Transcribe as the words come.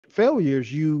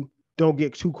failures, you don't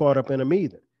get too caught up in them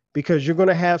either, because you're going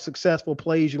to have successful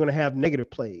plays. You're going to have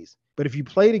negative plays. But if you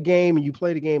play the game and you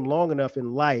play the game long enough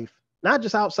in life, not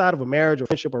just outside of a marriage or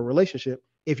friendship or relationship,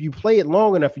 if you play it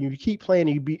long enough and you keep playing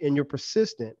and you're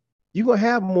persistent, you're going to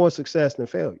have more success than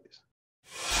failures.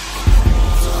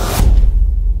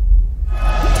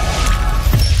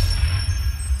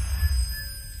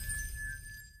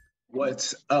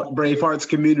 What's up, Bravehearts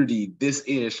community? This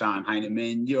is Sean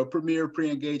Heineman, your premier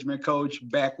pre-engagement coach,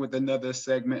 back with another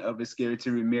segment of It's Scary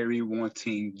to Remarry,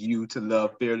 wanting you to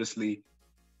love fearlessly.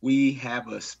 We have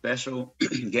a special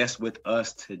guest with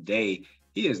us today.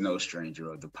 He is no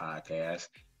stranger of the podcast.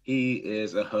 He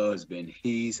is a husband.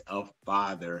 He's a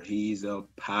father. He's a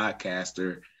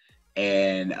podcaster.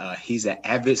 And he's an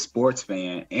avid sports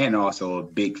fan and also a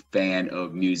big fan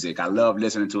of music. I love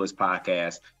listening to his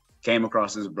podcast. Came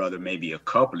across his brother maybe a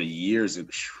couple of years ago,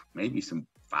 maybe some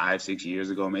 5-6 years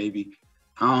ago, maybe.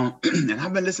 And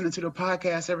I've been listening to the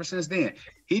podcast ever since then.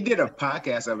 He did a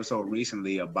podcast episode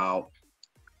recently about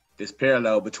this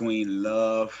parallel between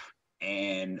love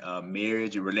and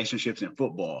marriage and relationships in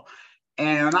football.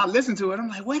 And when I listened to it, I'm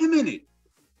like, wait a minute,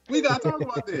 we got to talk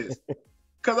about this.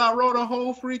 Because I wrote a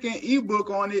whole freaking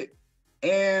ebook on it.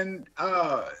 And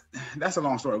that's a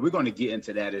long story. We're going to get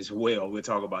into that as well. We'll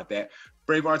talk about that.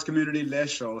 Brave Arts community,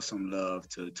 let's show some love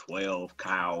to 12.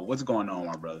 Kyle, what's going on,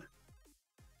 my brother?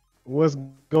 What's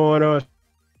going on,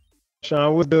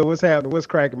 Sean? What's good? What's happening? What's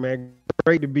cracking, man?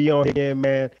 Great to be on again,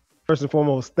 man. First and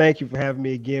foremost, thank you for having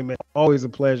me again, man. Always a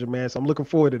pleasure, man. So I'm looking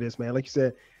forward to this, man. Like you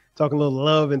said, talking a little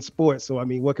love and sports. So, I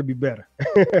mean, what could be better?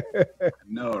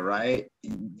 No, right?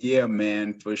 Yeah,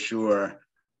 man, for sure.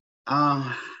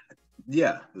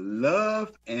 Yeah,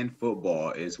 love and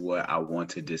football is what I want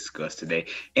to discuss today.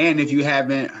 And if you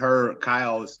haven't heard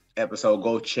Kyle's episode,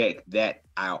 go check that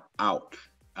out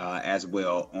as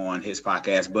well on his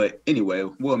podcast. But anyway,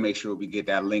 we'll make sure we get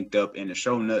that linked up in the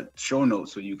show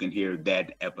notes so you can hear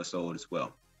that episode as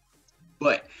well.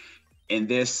 But in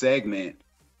this segment,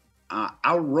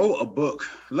 I wrote a book,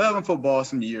 Love and Football,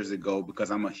 some years ago because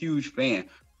I'm a huge fan.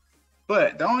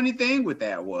 But the only thing with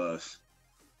that was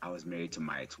I was married to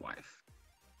my ex-wife.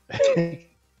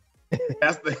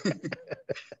 That's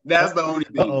the only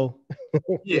thing. Uh-oh.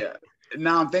 Yeah.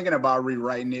 Now I'm thinking about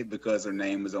rewriting it because her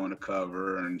name was on the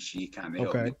cover and she kind of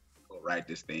helped me write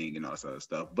this thing and all sort of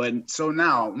stuff. But so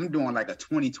now I'm doing like a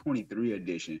 2023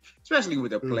 edition, especially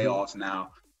with the playoffs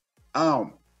now.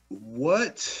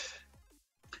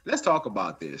 Let's talk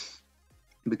about this.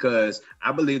 Because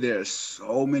I believe there are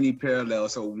so many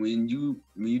parallels. So when you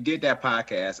did that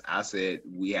podcast, I said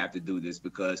we have to do this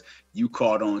because you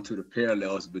caught on to the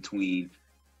parallels between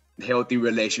healthy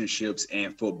relationships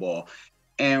and football.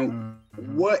 And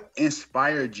what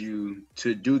inspired you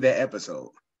to do that episode?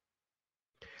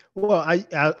 Well,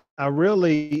 I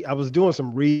was doing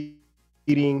some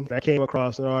reading. I came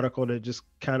across an article that just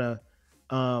kind of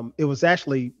it was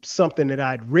actually something that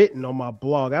I'd written on my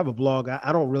blog. I have a blog.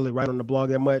 I don't really write on the blog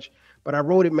that much, but I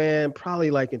wrote it, man,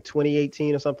 probably like in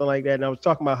 2018 or something like that. And I was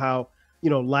talking about how,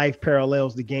 life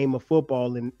parallels the game of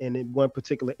football. And in one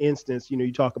particular instance,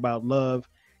 you talk about love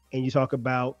and you talk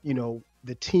about,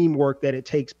 the teamwork that it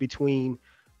takes between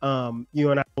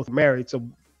you and I both married. So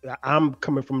I'm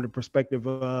coming from the perspective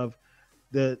of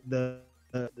the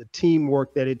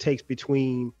teamwork that it takes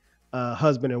between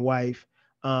husband and wife.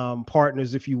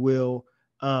 Partners, if you will,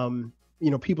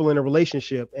 people in a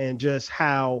relationship, and just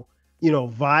how,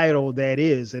 vital that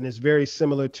is. And it's very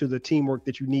similar to the teamwork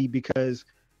that you need because,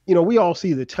 we all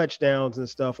see the touchdowns and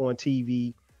stuff on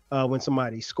TV when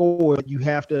somebody scores. You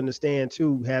have to understand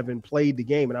too, having played the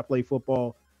game, and I played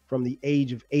football from the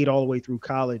age of 8 all the way through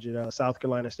college at South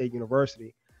Carolina State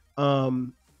University.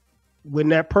 When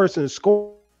that person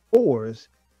scores,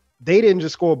 they didn't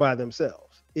just score by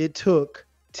themselves. It took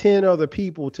 10 other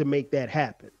people to make that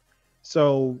happen.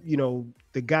 So,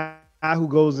 the guy who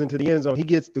goes into the end zone, he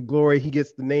gets the glory, he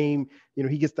gets the name,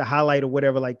 he gets the highlight or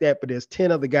whatever like that. But there's 10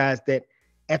 other guys that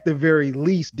at the very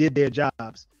least did their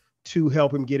jobs to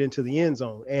help him get into the end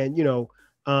zone. And,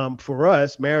 for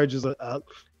us, marriages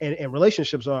and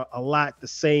relationships are a lot the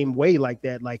same way like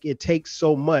that. Like it takes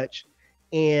so much.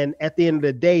 And at the end of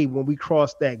the day, when we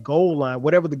cross that goal line,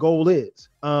 whatever the goal is,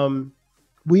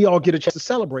 we all get a chance to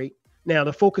celebrate. Now,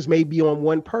 the focus may be on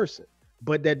one person,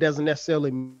 but that doesn't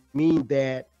necessarily mean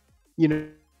that,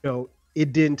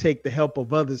 it didn't take the help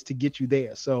of others to get you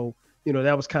there. So,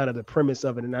 that was kind of the premise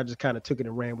of it. And I just kind of took it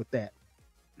and ran with that.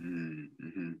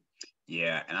 Mm-hmm.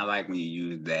 Yeah. And I like when you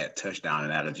use that touchdown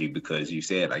analogy because you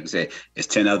said, it's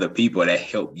 10 other people that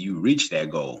help you reach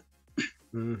that goal.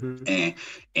 And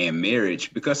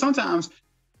marriage, because sometimes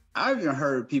I've even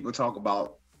heard people talk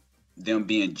about them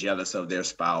being jealous of their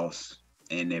spouse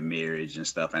and their marriage and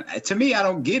stuff. And to me, I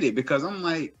don't get it, because I'm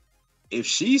like, if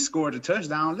she scored a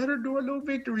touchdown, let her do a little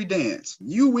victory dance.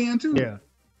 You win too. Yeah.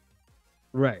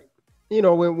 Right. You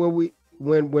know,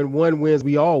 when one wins,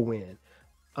 we all win.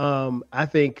 I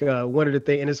think one of the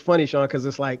things, and it's funny, Sean, because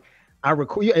it's like I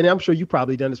record, and I'm sure you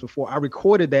probably done this before. I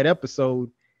recorded that episode,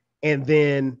 and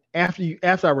then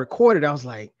after I recorded, I was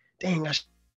like, dang, I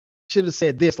should have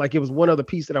said this. Like, it was one other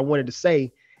piece that I wanted to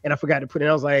say, and I forgot to put it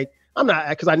in. I was like, I'm not,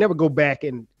 because I never go back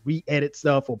and re-edit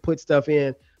stuff or put stuff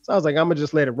in. So I was like, I'm gonna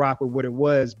just let it rock with what it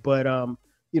was. But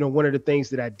you know, one of the things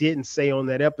that I didn't say on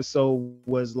that episode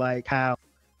was like how,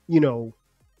 you know,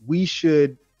 we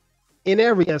should, in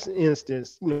every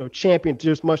instance, you know, champion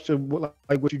just much to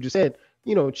like what you just said,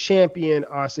 you know, champion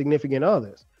our significant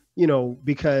others, you know,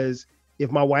 because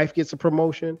if my wife gets a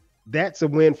promotion, that's a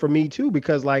win for me too,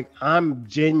 because like I'm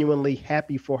genuinely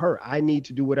happy for her. I need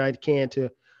to do what I can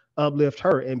to uplift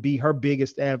her and be her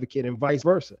biggest advocate, and vice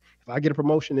versa. If I get a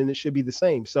promotion, then it should be the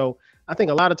same. So I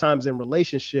think a lot of times in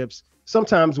relationships,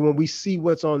 sometimes when we see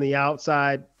what's on the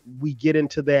outside, we get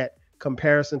into that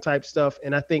comparison type stuff.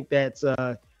 And I think that's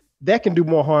that can do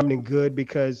more harm than good,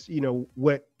 because, you know,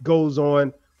 what goes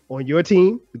on your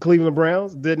team, the Cleveland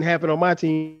Browns, didn't happen on my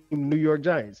team, New York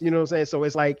Giants. You know what I'm saying? So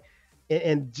it's like,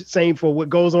 and same for what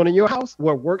goes on in your house,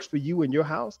 what works for you in your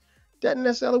house doesn't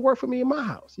necessarily work for me in my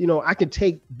house. You know, I can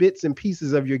take bits and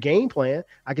pieces of your game plan.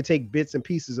 I can take bits and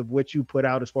pieces of what you put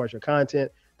out as far as your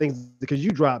content, things, because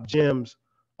you drop gems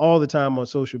all the time on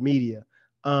social media,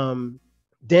 damn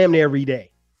near every day.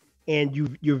 And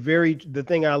you're very, the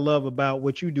thing I love about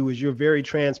what you do is you're very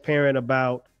transparent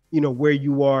about, you know, where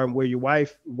you are and where your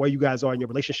wife, where you guys are in your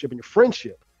relationship and your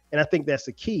friendship. And I think that's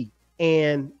the key.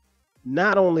 And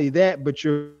not only that, but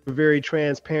you're very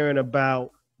transparent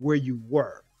about where you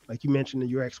were. Like you mentioned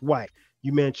your ex-wife.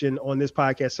 You mentioned on this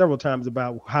podcast several times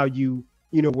about how you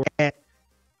know, were at,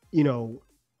 you know,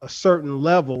 a certain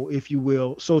level, if you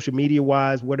will, social media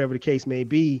wise, whatever the case may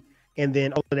be. And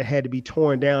then all of that had to be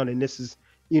torn down. And this is,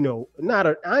 you know, I'm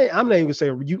not even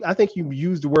saying I think you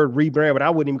used the word rebrand, but I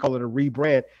wouldn't even call it a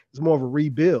rebrand. It's more of a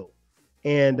rebuild.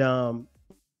 And,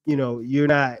 you know, you're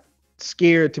not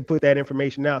scared to put that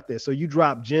information out there. So you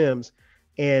drop gems.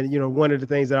 And, you know, one of the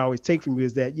things that I always take from you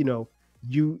is that, you know,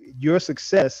 your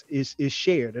success is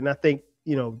shared. And I think,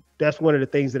 you know, that's one of the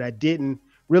things that I didn't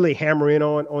really hammer in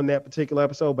on that particular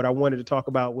episode, but I wanted to talk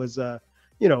about was,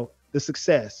 you know, the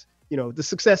success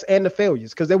and the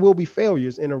failures, because there will be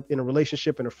failures in a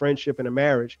relationship, in a friendship, in a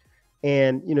marriage.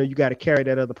 And, you know, you got to carry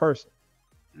that other person.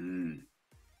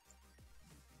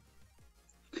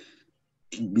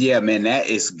 Yeah, man, that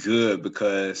is good,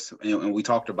 because, and we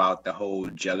talked about the whole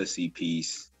jealousy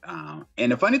piece.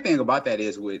 And the funny thing about that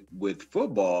is with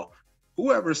football,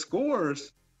 whoever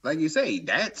scores, like you say,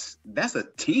 that's a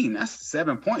team. That's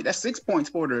 7 points. That's 6 points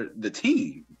for the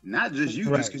team, not just you,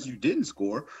 just because you didn't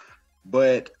score.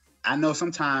 But I know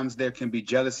sometimes there can be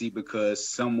jealousy because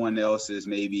someone else is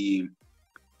maybe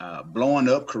blowing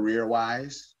up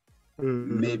career-wise.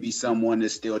 Mm-hmm. Maybe someone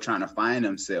is still trying to find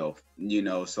himself, you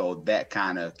know, so that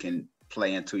kind of can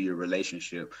play into your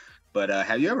relationship. But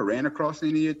have you ever ran across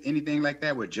anything like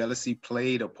that where jealousy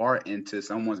played a part into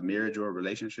someone's marriage or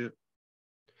relationship?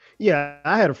 Yeah,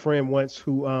 I had a friend once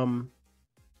who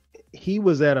he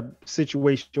was at a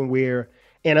situation where,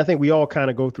 and I think we all kind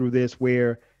of go through this,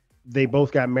 where they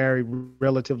both got married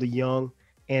relatively young,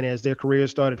 and as their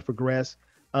careers started to progress,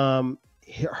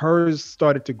 hers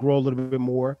started to grow a little bit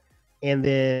more. And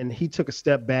then he took a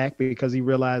step back because he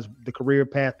realized the career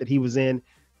path that he was in,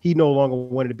 he no longer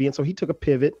wanted to be in. So he took a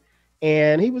pivot,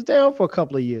 and he was down for a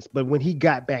couple of years. But when he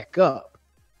got back up,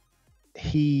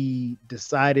 he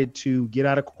decided to get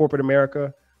out of corporate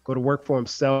America, go to work for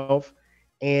himself.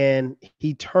 And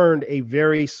he turned a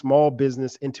very small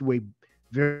business into a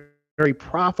very, very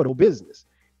profitable business.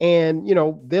 And, you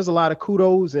know, there's a lot of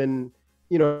kudos and,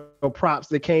 you know, props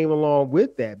that came along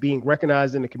with that, being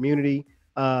recognized in the community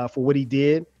for what he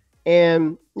did.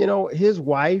 And, you know, his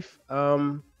wife,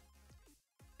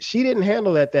 she didn't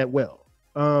handle that well.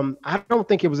 I don't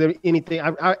think it was anything.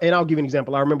 And I'll give you an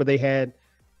example. I remember they had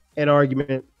an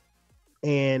argument,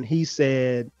 and he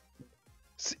told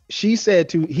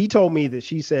me that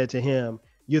she said to him,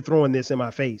 "You're throwing this in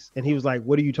my face." And he was like,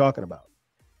 "What are you talking about?"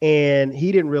 And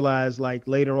he didn't realize, like,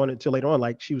 until later on,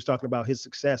 like, she was talking about his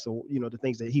success, or, you know, the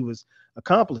things that he was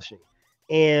accomplishing.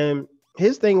 And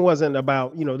his thing wasn't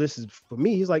about, you know, this is for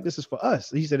me. He's like, this is for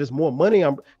us. He said, it's more money.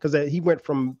 Because he went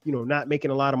from, you know, not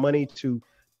making a lot of money to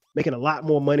making a lot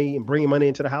more money and bringing money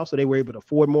into the house. So they were able to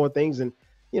afford more things. And,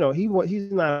 you know,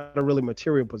 he's not a really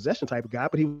material possession type of guy,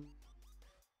 but he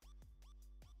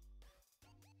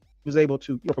was able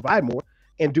to, provide more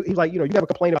and do. He's like, you never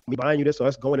complained about me buying you this or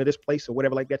us going to this place or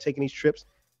whatever like that, taking these trips.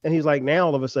 And he's like, now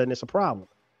all of a sudden it's a problem.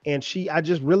 And I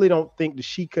just really don't think that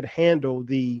she could handle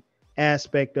the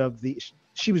aspect of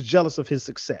she was jealous of his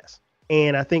success.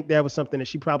 And I think that was something that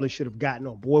she probably should have gotten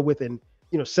on board with and,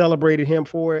 celebrated him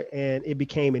for it. And it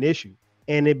became an issue.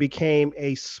 And it became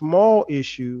a small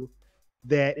issue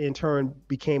that in turn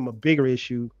became a bigger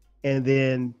issue. And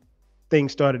then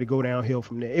things started to go downhill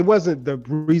from there. It wasn't the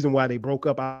reason why they broke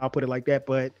up, I'll put it like that.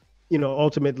 But,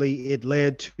 ultimately it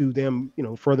led to them,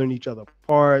 furthering each other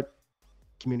apart,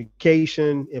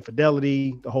 communication,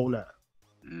 infidelity, the whole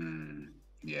nine.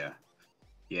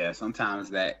 Yeah, sometimes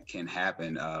that can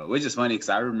happen, which is funny because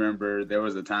I remember there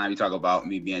was a time, you talk about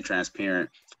me being transparent.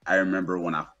 I remember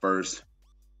when I first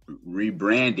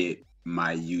rebranded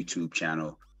my YouTube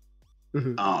channel,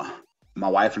 my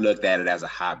wife looked at it as a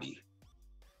hobby.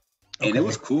 And it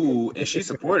was cool, and she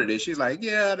supported it. She's like,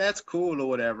 yeah, that's cool or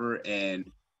whatever. And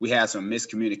we had some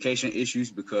miscommunication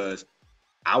issues because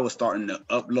I was starting to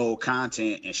upload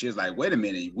content, and she was like, wait a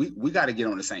minute, we got to get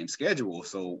on the same schedule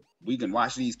so we can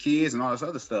watch these kids and all this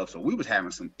other stuff. So we was having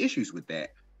some issues with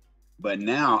that. But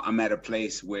now I'm at a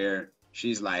place where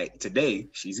she's like, today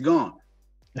she's gone.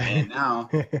 And now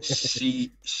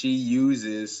she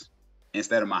uses,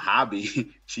 instead of my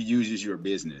hobby, she uses your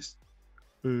business.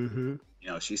 Mm-hmm.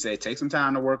 She said, take some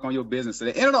time to work on your business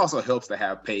today. And it also helps to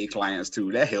have paid clients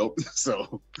too. That helps.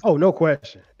 So, oh, no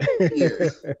question. Yeah,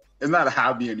 it's not a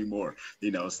hobby anymore,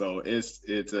 so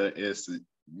it's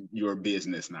your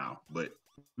business now. But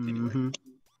anyway,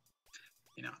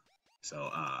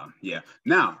 so yeah.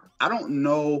 Now, I don't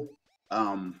know,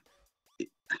 how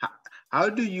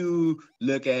do you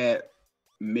look at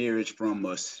marriage from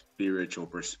a spiritual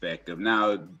perspective?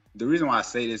 Now, the reason why I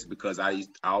say this is because I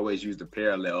always use the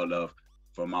parallel of,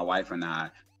 for my wife and I,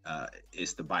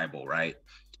 it's the Bible, right?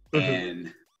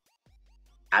 And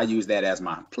I use that as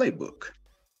my playbook.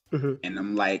 And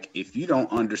I'm like, if you don't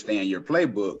understand your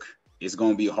playbook, it's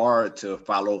going to be hard to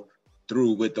follow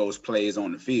through with those plays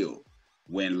on the field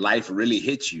when life really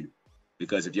hits you.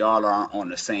 Because if y'all aren't on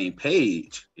the same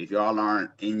page, if y'all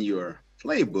aren't in your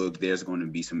playbook, there's going to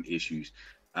be some issues.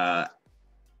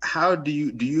 How do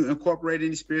you incorporate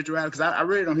any spirituality? Because I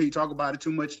really don't hear you talk about it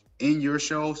too much in your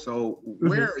show. So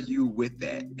where are you with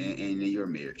that in your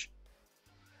marriage?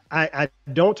 I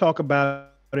don't talk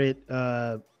about it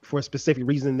for a specific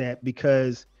reason, that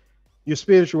because your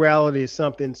spirituality is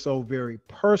something so very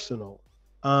personal.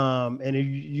 And if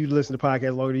you listen to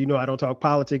podcasts longer, I don't talk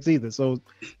politics either. So,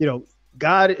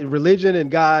 God, religion and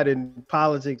God and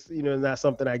politics, is not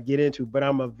something I get into, but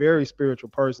I'm a very spiritual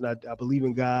person. I believe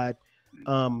in God.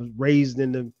 Raised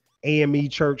in the AME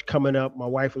church coming up. My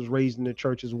wife was raised in the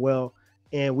church as well.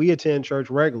 And we attend church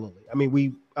regularly. I mean,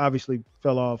 we obviously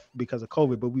fell off because of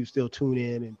COVID, but we still tune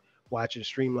in and watch and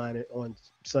streamline it on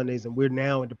Sundays. And we're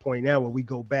now at the point now where we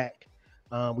go back.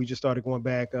 We just started going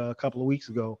back a couple of weeks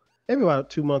ago, maybe about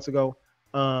 2 months ago.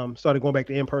 Started going back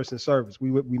to in-person service.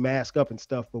 We mask up and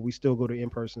stuff, but we still go to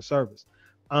in-person service.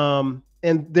 And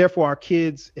therefore our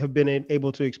kids have been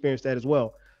able to experience that as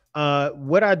well.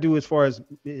 What I do as far as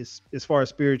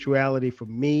spirituality for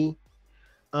me,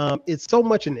 it's so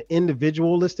much an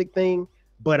individualistic thing,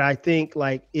 but I think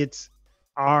like it's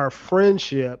our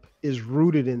friendship is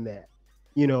rooted in that,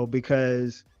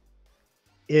 because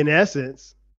in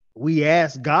essence, we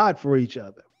ask God for each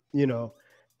other,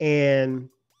 and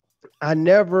I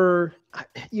never,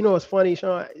 it's funny,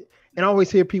 Sean, and I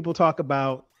always hear people talk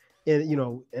about,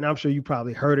 and, and I'm sure you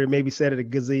probably heard it, maybe said it a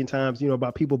gazillion times,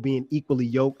 about people being equally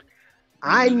yoked.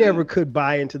 I never could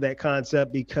buy into that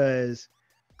concept because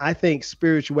I think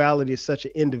spirituality is such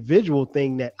an individual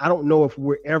thing that I don't know if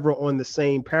we're ever on the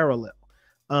same parallel.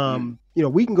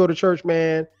 We can go to church,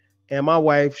 man, and my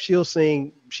wife, she'll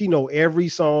sing, she know every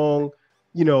song,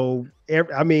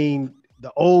 the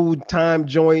old time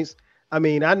joints. I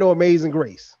mean, I know Amazing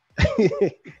Grace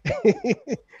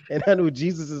and I know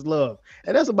Jesus is Love,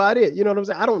 and that's about it. You know what I'm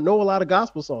saying? I don't know a lot of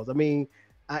gospel songs. I mean,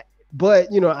 but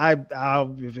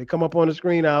I'll if it come up on the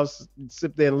screen, I'll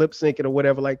sit there and lip sync it or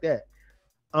whatever like that.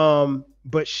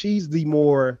 But she's the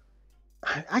more,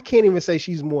 I can't even say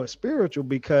she's more spiritual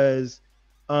because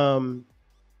I'm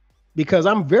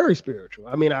very spiritual.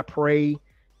 I mean, I pray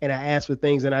and I ask for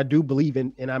things, and I do believe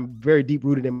in, and I'm very deep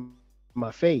rooted in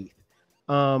my faith.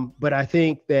 But I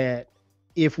think that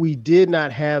if we did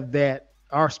not have that,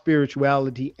 our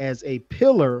spirituality as a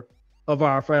pillar of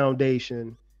our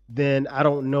foundation, then I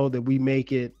don't know that we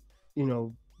make it.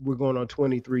 We're going on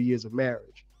 23 years of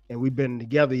marriage, and we've been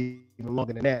together even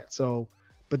longer than that. So,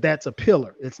 but that's a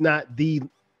pillar. It's not the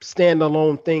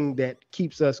standalone thing that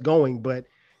keeps us going, but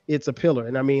it's a pillar.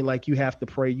 And I mean, like, you have to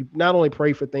pray. You not only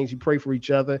pray for things, you pray for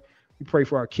each other. You pray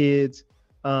for our kids,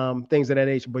 things of that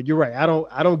nature. But you're right. I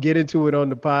don't get into it on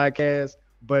the podcast.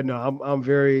 But no, I'm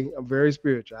very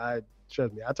spiritual.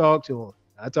 Trust me. I talk to him.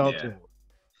 To him.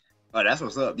 Oh, that's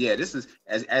what's up. Yeah, this is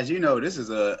as you know, this is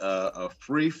a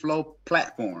free flow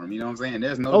platform. You know what I'm saying?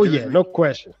 There's no. Oh yeah, no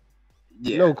question.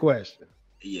 Yeah, no question.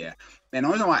 Yeah, and the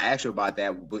only reason why I asked you about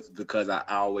that was because I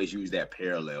always use that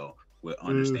parallel with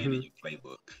understanding your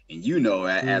playbook. And you know,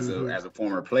 as a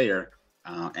former player,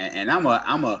 and I'm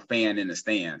a fan in the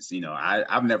stands. You know,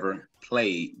 I've never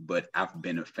played, but I've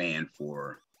been a fan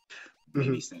for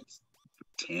maybe since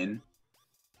 10,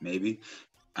 maybe.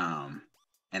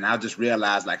 And I just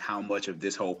realized like how much of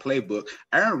this whole playbook.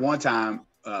 I remember one time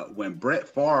when Brett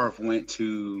Favre went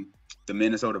to the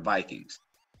Minnesota Vikings.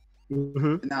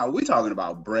 Now we're talking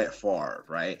about Brett Favre,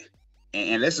 right?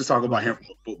 And let's just talk about him from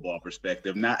a football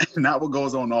perspective, not what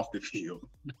goes on off the field.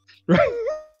 Right.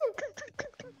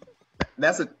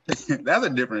 That's a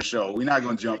different show. We're not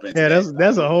gonna jump into. Yeah,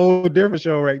 that's a whole different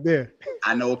show right there.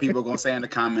 I know what people are gonna say in the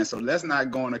comments, so let's not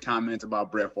go in the comments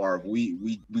about Brett Favre.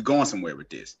 We going somewhere with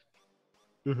this.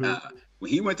 When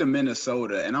he went to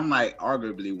Minnesota, and I'm like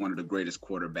arguably one of the greatest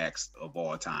quarterbacks of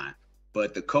all time,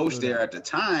 but the coach there at the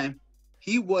time,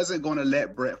 he wasn't going to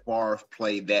let Brett Favre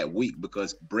play that week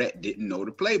because Brett didn't know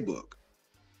the playbook.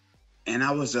 And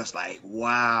I was just like,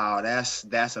 wow,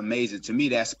 that's amazing. To me,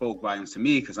 that spoke volumes to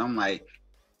me, because I'm like,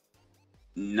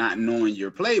 not knowing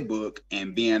your playbook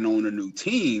and being on a new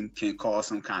team can cause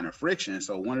some kind of friction.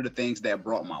 So one of the things that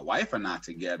brought my wife and I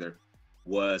together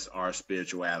was our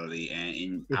spirituality.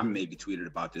 And I maybe tweeted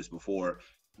about this before,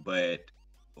 but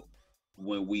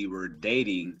when we were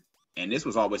dating, and this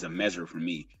was always a measure for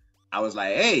me, I was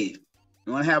like, hey,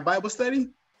 you want to have Bible study?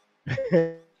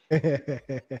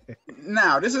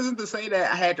 Now, this isn't to say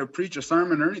that I had to preach a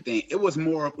sermon or anything. It was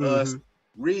more of us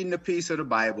reading a piece of the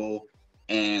Bible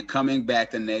and coming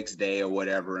back the next day or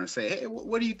whatever and say, hey,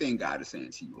 what do you think God is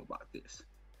saying to you about this?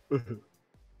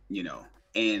 You know,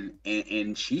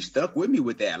 and she stuck with me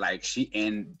with that. Like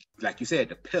like you said,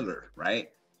 the pillar, right?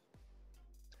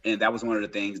 And that was one of the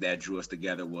things that drew us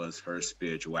together, was her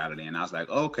spirituality. And I was like,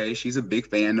 okay, she's a big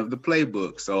fan of the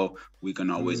playbook, so we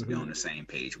can always be on the same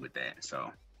page with that.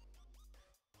 So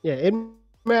yeah, it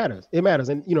matters. It matters.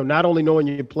 And, you know, not only knowing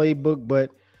your playbook, but,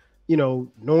 you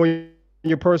know, knowing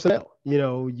your personnel. You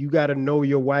know, you got to know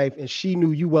your wife, and she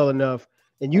knew you well enough,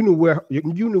 and you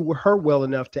knew her well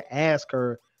enough to ask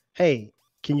her, hey,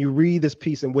 can you read this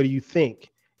piece and what do you think?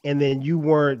 And then you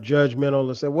weren't judgmental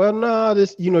and said, well, no,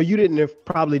 this, you know, you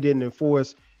probably didn't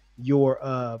enforce your,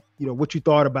 you know, what you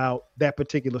thought about that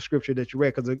particular scripture that you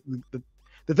read. Because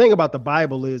the thing about the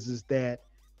Bible is that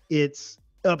it's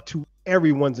up to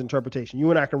everyone's interpretation.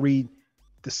 You and I can read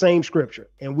the same scripture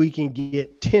and we can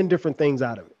get 10 different things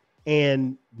out of it,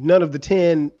 and none of the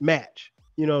 10 match,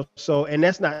 you know? So, and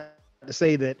that's not to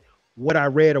say that what I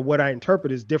read or what I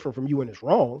interpret is different from you and it's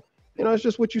wrong. You know, it's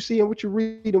just what you see and what you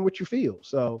read and what you feel.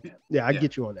 So, yeah, I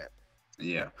get you on that.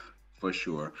 Yeah, for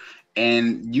sure.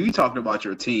 And you talked about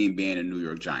your team being the New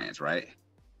York Giants, right?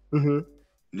 New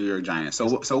York Giants. So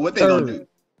what they gonna do?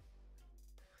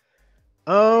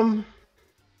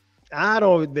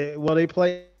 They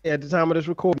play at the time of this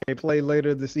recording. They play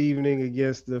later this evening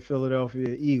against the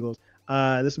Philadelphia Eagles.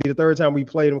 This will be the third time we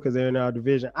played them because they're in our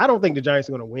division. I don't think the Giants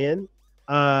are going to win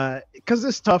because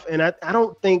it's tough, and I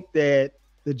don't think that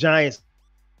the Giants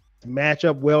match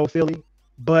up well with Philly,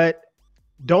 but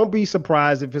don't be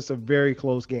surprised if it's a very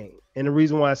close game. And the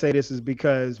reason why I say this is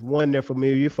because, one, they're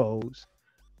familiar foes.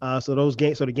 So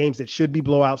the games that should be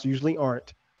blowouts usually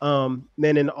aren't.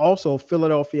 And also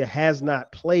Philadelphia has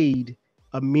not played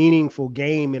a meaningful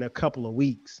game in a couple of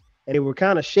weeks, and they were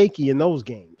kind of shaky in those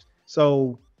games.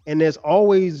 So, and there's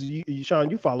always,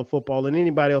 Sean, you follow football, and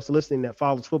anybody else listening that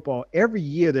follows football, every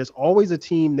year there's always a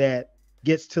team that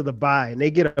gets to the bye, and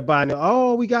they get a bye,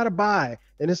 and we got a bye,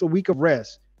 and it's a week of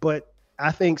rest. But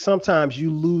I think sometimes you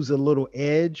lose a little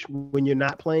edge when you're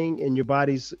not playing, and your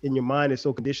mind is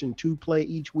so conditioned to play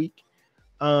each week.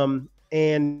 And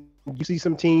you see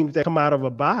some teams that come out of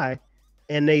a bye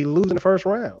and they lose in the first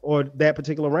round or that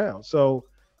particular round. So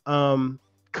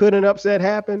could an upset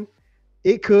happen?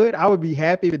 It could. I would be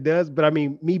happy if it does. But I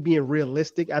mean, me being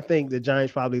realistic, I think the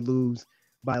Giants probably lose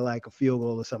by like a field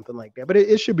goal or something like that. But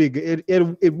it should be good.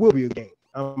 It will be a game.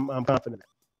 I'm confident.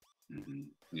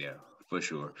 Yeah, for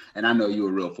sure. And I know you're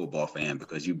a real football fan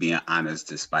because you're being honest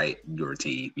despite your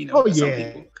team. You know. Oh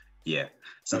yeah.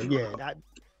 Some people, yeah.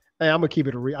 I'm gonna keep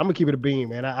it a beam,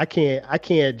 man. I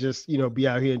can't just, you know, be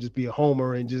out here and just be a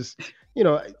homer and just, you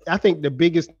know, I think the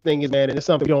biggest thing is, man, and it's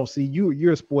something you don't see.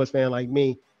 You're a sports fan like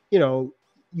me. You know,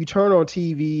 you turn on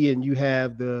TV and you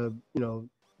have the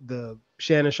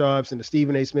Shannon Sharps and the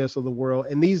Stephen A. Smiths of the world.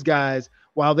 And these guys,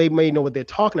 while they may know what they're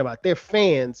talking about, they're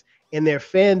fans, and their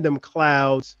fandom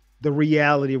clouds the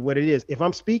reality of what it is. If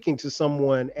I'm speaking to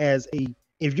someone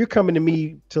if you're coming to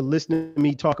me to listen to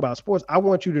me talk about sports, I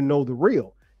want you to know the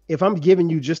real. If I'm giving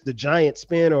you just the Giants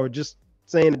spin or just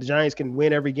saying that the Giants can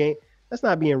win every game, that's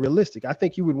not being realistic. I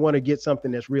think you would want to get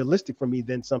something that's realistic from me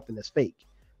than something that's fake.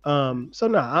 I'm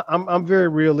very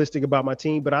realistic about my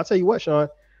team, but I'll tell you what, Sean,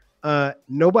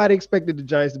 nobody expected the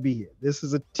Giants to be here. This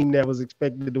is a team that was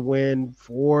expected to win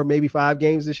 4, maybe 5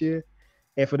 games this year.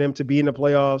 And for them to be in the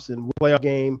playoffs and playoff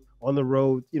game on the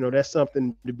road, that's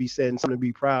something to be said and something to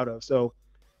be proud of. So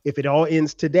if it all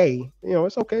ends today,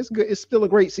 it's okay. It's good. It's still a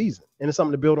great season, and it's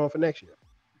something to build on for next year.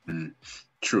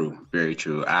 True. Very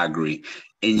true. I agree.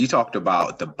 And you talked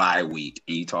about the bye week,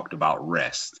 and you talked about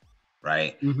rest,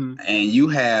 right? Mm-hmm. And you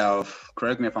have,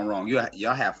 correct me if I'm wrong,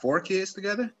 y'all have 4 kids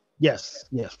together? Yes.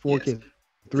 4 kids.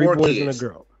 3 boys and a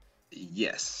girl.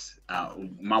 Yes.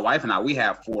 My wife and I, we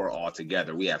have 4 all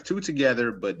together. We have 2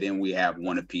 together, but then we have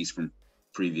 1 apiece from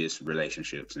previous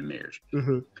relationships and marriage.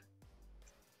 Mm-hmm.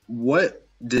 What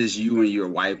does you and your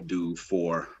wife do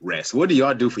for rest? What do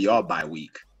y'all do for y'all bye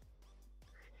week?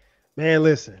 Man,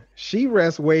 listen, she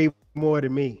rests way more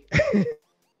than me.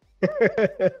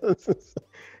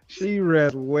 She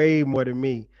rests way more than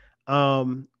me.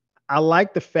 I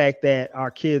like the fact that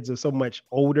our kids are so much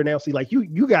older now. See, like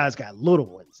you guys got little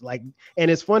ones,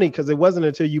 and it's funny because it wasn't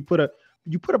until you put up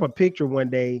a picture one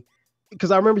day,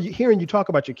 because I remember hearing you talk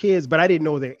about your kids, but I didn't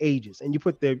know their ages. And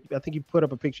I think you put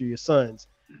up a picture of your sons,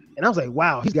 and I was like,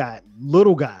 wow, he's got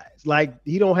little guys. Like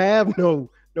he don't have no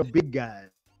big guys.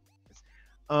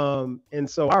 And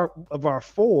so our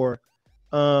 4,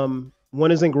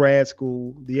 one is in grad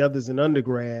school, the other's in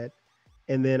undergrad.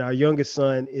 And then our youngest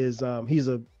son is, he's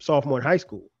a sophomore in high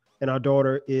school. And our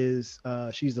daughter is,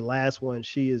 she's the last one.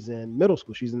 She is in middle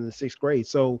school. She's in the 6th grade.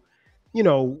 So,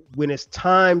 when it's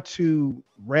time to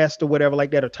rest or whatever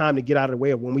like that, or time to get out of the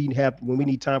way, or when we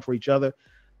need time for each other,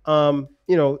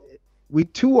 we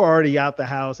 2 are already out the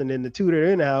house. And then the 2 that are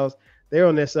in the house, they're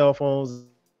on their cell phones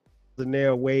and they're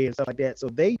away and stuff like that. So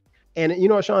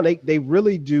Sean, they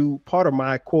really do. Part of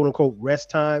my quote unquote rest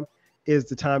time is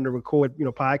the time to record,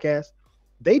 podcasts.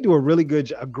 They do a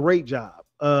great job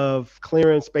of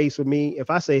clearing space with me.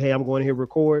 If I say, hey, I'm going to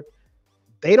record,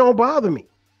 they don't bother me.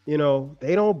 They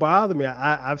don't bother me.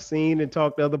 I've seen and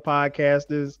talked to other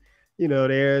podcasters,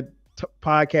 they're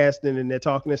podcasting and they're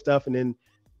talking and stuff. And then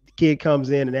the kid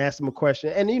comes in and asks them a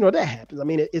question. And, that happens. I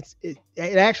mean, it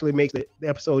actually makes the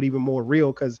episode even more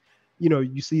real because,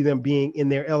 you see them being in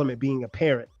their element, being a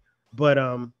parent. But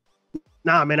our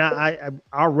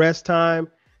rest time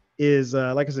is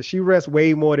like I said, she rests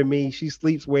way more than me. She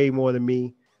sleeps way more than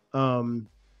me. And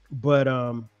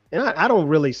I don't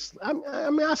really.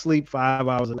 I sleep 5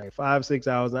 hours a night, 5-6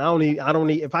 hours. And I don't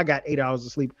need. If I got 8 hours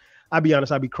of sleep, I'll be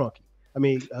honest, I'd be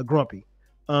grumpy.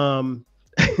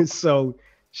 So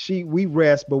we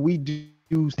rest, but we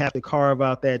do have to carve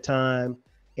out that time.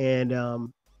 And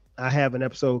I have an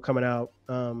episode coming out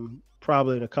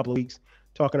probably in a couple of weeks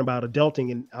talking about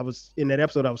adulting. And in that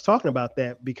episode, I was talking about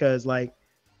that because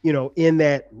in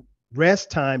that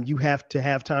rest time, you have to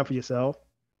have time for yourself.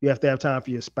 You have to have time for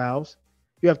your spouse.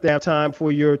 You have to have time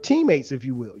for your teammates, if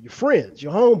you will, your friends,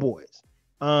 your homeboys.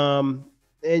 And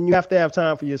you have to have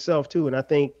time for yourself too. And I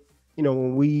think,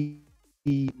 when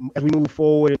as we move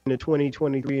forward into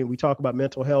 2023 and we talk about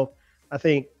mental health, I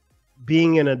think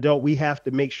being an adult, we have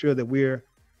to make sure that we're,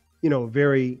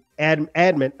 very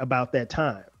adamant about that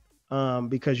time.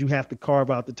 Because you have to carve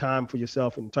out the time for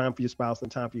yourself and time for your spouse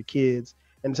and time for your kids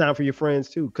and time for your friends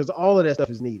too, because all of that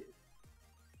stuff is needed.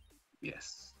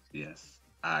 Yes,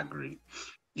 I agree.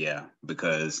 Yeah,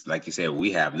 because like you said,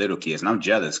 we have little kids, and I'm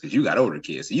jealous because you got older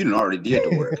kids. So you done already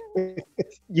did the work.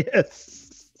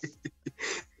 Yes.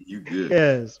 You good.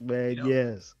 Yes, man,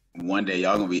 yes. One day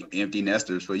y'all gonna be empty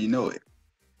nesters before you know it.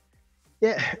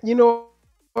 Yeah,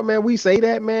 man, we say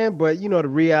that, man, but the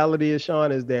reality is,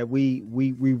 Sean, is that we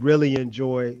really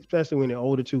enjoy, especially when the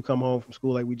older 2 come home from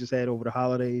school like we just had over the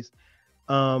holidays.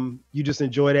 You just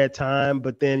enjoy that time,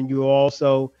 but then you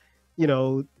also,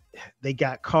 they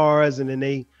got cars and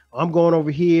then I'm going over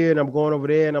here and I'm going over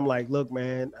there and I'm like, look,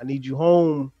 man, I need you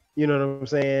home, you know what I'm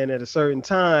saying, at a certain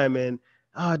time. And,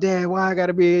 oh, Dad, why I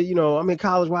gotta be, I'm in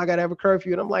college, why I gotta have a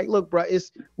curfew? And I'm like, look, bro,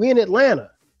 we in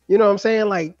Atlanta. You know what I'm saying?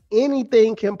 Like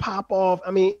anything can pop off.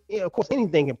 I mean, of course,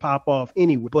 anything can pop off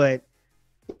anywhere. But,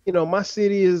 my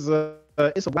city is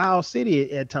it's a wild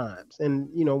city at times. And,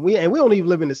 we don't even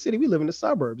live in the city. We live in the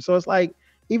suburbs. So it's like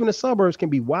even the suburbs can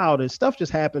be wild and stuff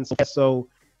just happens. So,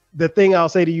 the thing I'll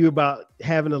say to you about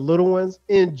having the little ones,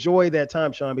 enjoy that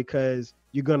time, Sean, because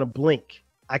you're going to blink.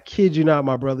 I kid you not,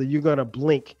 my brother. You're going to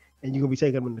blink and you're going to be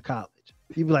taking them to college.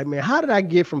 You'd be like, man, how did I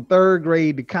get from third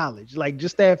grade to college? Like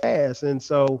just that fast. And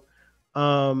so,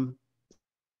 while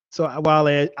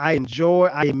I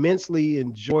immensely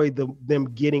enjoy them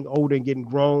getting older and getting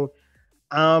grown,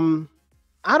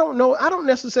 I don't know. I don't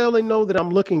necessarily know that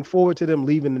I'm looking forward to them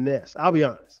leaving the nest. I'll be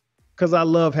honest, because I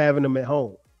love having them at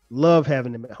home. Love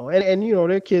having them at home. And you know,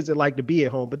 they're kids that like to be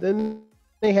at home, but then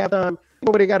they have time,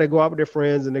 you know, they got to go out with their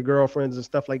friends and their girlfriends and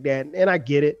stuff like that. And I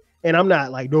get it. And I'm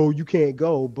not like, no, you can't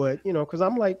go. But, you know, because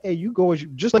I'm like, hey, you go.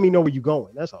 Just let me know where you're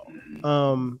going. That's all.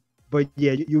 But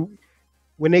yeah, you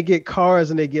when they get cars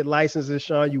and they get licenses,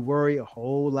 Sean, you worry a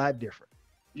whole lot different.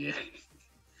 Yeah.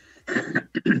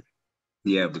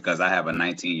 Yeah, because I have a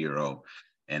 19-year-old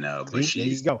and but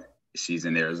she's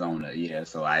in Arizona. Yeah,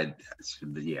 so I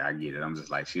get it. I'm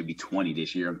just like, she'll be 20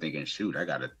 this year. I'm thinking, shoot, I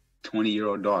got a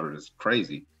 20-year-old daughter. That's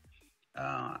crazy.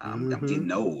 I'm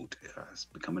getting old. It's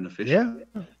becoming official.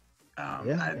 Yeah.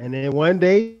 And then one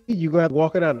day you're gonna have to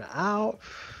walk it down the aisle.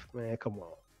 Man, come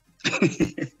on.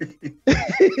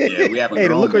 Yeah, we have a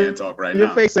grown man talk right now.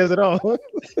 Your face says it all.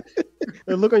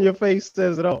 The look on your face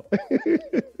says it all.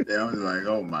 Yeah, I was like,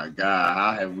 oh my God,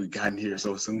 how have we gotten here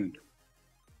so soon?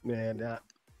 Man,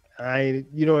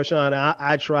 you know what, Sean,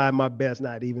 I try my best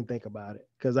not to even think about it,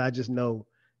 because I just know,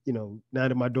 you know, now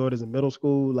that my daughter's in middle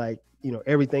school, like, you know,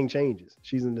 everything changes.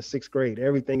 She's in the 6th grade.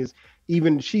 Everything is,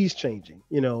 even she's changing,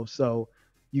 you know, so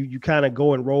you kind of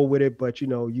go and roll with it, but you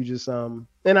know, you just and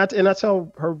I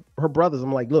tell her brothers,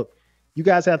 I'm like, look, you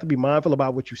guys have to be mindful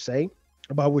about what you say,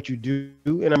 about what you do.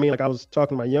 And I mean, like, I was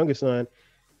talking to my youngest son,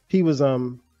 he was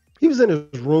in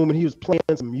his room and he was playing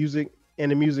some music,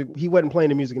 and he wasn't playing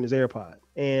the music in his AirPod.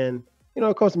 And, you know,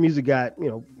 of course the music got, you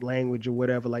know, language or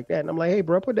whatever like that. And I'm like, hey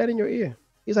bro, put that in your ear.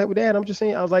 He's like, well, Dad, I'm just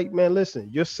saying. I was like, man, listen,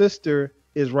 your sister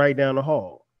is right down the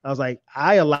hall. I was like,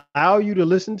 I allow you to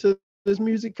listen to this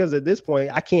music because at this point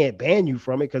I can't ban you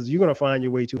from it, because you're gonna find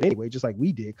your way to it anyway, just like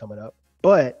we did coming up.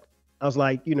 But I was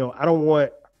like, you know,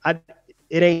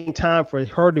 it ain't time for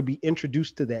her to be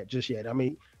introduced to that just yet. I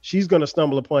mean, she's gonna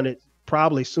stumble upon it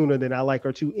probably sooner than I like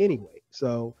her to anyway.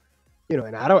 So, you know,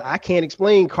 and I can't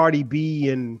explain Cardi B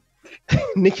and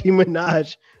Nicki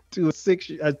Minaj to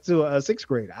a sixth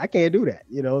grader. I can't do that,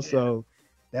 you know. Yeah. So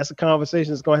that's a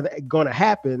conversation that's going to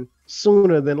happen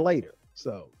sooner than later.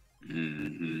 So.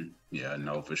 Yeah,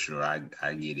 no, for sure. I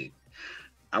get it.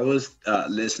 I was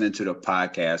listening to the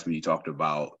podcast when you talked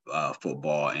about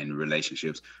football and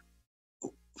relationships.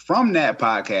 From that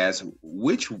podcast,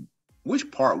 which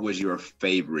part was your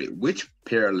favorite? Which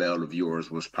parallel of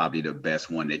yours was probably the best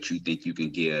one that you think you can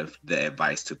give the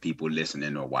advice to people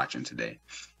listening or watching today?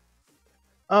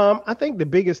 I think the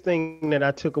biggest thing that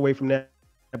I took away from that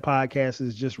podcast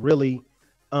is just really,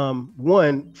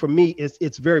 one, for me,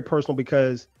 it's very personal,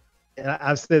 because, and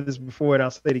I've said this before and I'll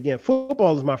say it again,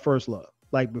 football is my first love.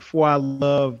 Like, before I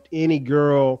loved any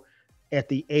girl at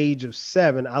the age of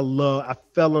 7, I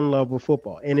fell in love with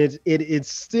football, and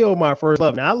it's still my first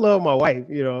love. Now I love my wife,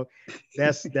 you know,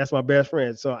 that's my best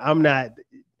friend. So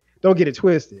don't get it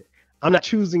twisted. I'm not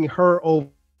choosing her over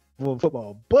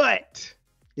football, but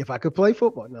if I could play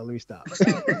football, now let me stop.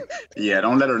 Yeah,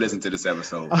 don't let her listen to this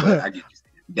episode. But I get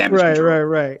you. Right.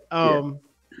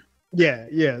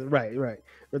 Right.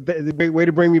 But the way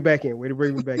to bring me back in. But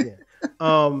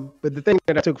the thing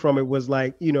that I took from it was,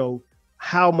 like, you know,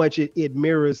 how much it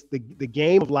mirrors the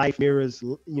game of life, mirrors,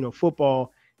 you know,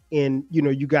 football. And, you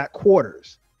know, you got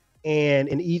quarters, and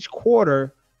in each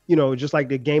quarter, you know, just like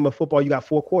the game of football, you got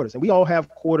 4 quarters, and we all have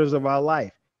quarters of our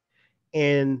life.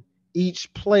 And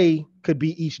each play could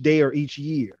be each day or each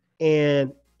year.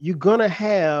 And you're going to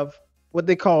have what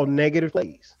they call negative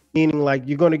plays, meaning like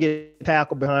you're going to get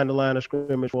tackled behind the line of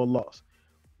scrimmage for a loss.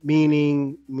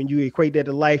 Meaning, when you equate that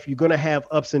to life, you're going to have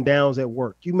ups and downs at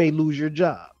work. You may lose your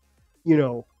job. You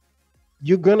know,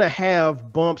 you're going to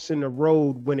have bumps in the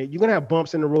road you're going to have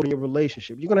bumps in the road in your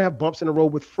relationship. You're going to have bumps in the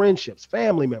road with friendships,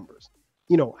 family members.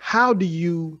 You know, how do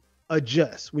you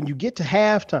adjust when you get to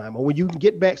halftime, or when you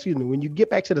get back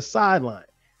to the sideline?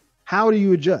 How do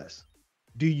you adjust?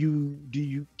 Do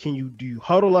you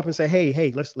huddle up and say,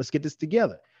 hey, let's get this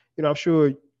together? You know, I'm sure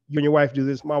you and your wife do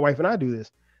this. My wife and I do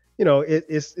this. You know,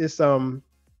 it's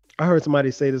I heard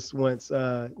somebody say this once,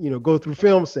 you know, go through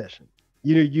film session.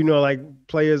 You know, like,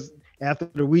 players after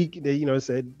the week, they, you know,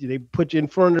 said they put you in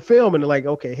front of the film and they're like,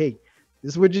 okay, hey,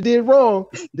 this is what you did wrong.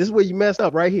 This is where you messed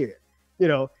up right here. You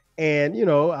know, and, you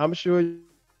know, I'm sure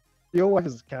your wife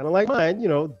is kind of like mine. You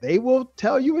know, they will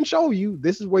tell you and show you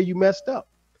this is where you messed up.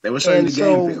 They will show you the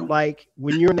game film. Like,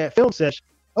 when you're in that film session,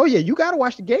 Oh yeah, you got to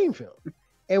watch the game film.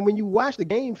 And when you watch the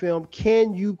game film,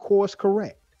 can you course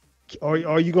correct? Or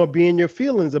are you going to be in your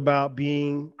feelings about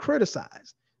being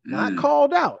criticized, not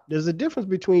called out? There's a difference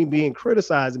between being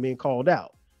criticized and being called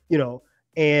out,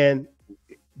 and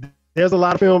there's a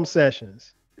lot of film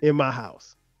sessions in my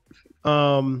house.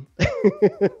 And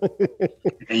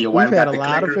your We've wife had got a the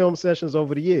lot of clicker? film sessions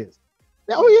over the years.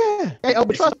 Oh yeah. Hey,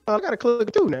 but trust me, I got a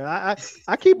clicker too now.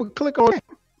 I keep a click on deck.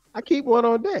 I keep one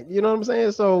on deck. You know what I'm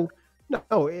saying? So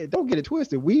no, don't get it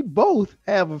twisted. We both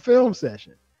have a film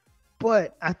session.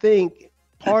 But I think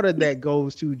part of that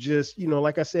goes to just,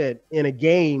 like I said, in a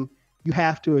game, you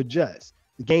have to adjust.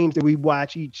 The games that we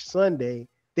watch each Sunday,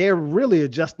 they're really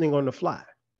adjusting on the fly.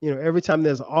 Every time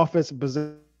there's an offensive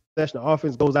possession, the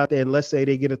offense goes out there and let's say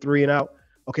they get a 3 and out.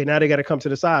 Okay, now they got to come to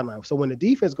the sideline. So when the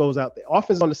defense goes out, the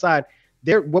offense on the side,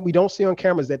 what we don't see on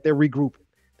camera is that they're regrouping.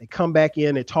 They come back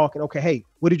in, they're talking. Okay, hey,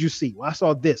 what did you see? Well, I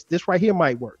saw this. This right here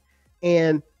might work.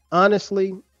 And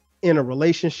honestly, in a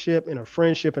relationship, in a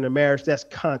friendship, in a marriage, that's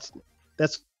constant.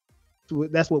 That's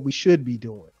what we should be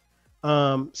doing.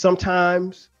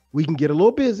 Sometimes we can get a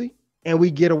little busy and we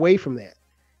get away from that.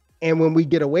 And when we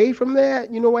get away from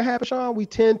that, you know what happens, Sean? We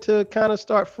tend to kind of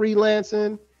start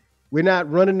freelancing. We're not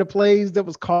running the plays that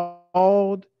was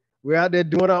called. We're out there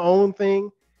doing our own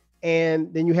thing.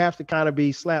 And then you have to kind of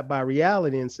be slapped by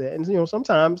reality and say, and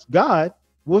sometimes God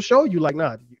will show you like,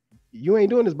 nah, you ain't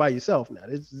doing this by yourself now.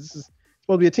 This is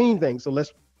supposed to be a team thing. So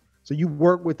you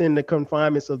work within the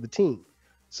confinements of the team.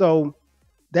 So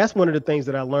that's one of the things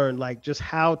that I learned, like just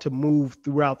how to move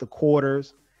throughout the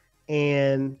quarters.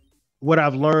 And what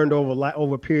I've learned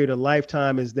over a period of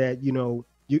lifetime is that, you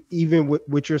even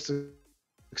with your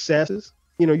successes,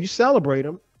 you celebrate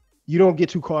them. You don't get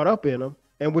too caught up in them.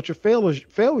 And with your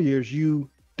failures, you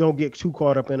don't get too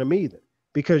caught up in them either,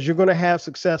 because you're going to have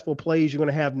successful plays. You're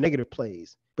going to have negative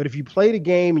plays. But if you play the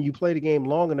game and you play the game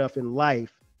long enough in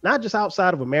life, not just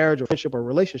outside of a marriage or friendship or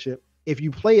relationship, if you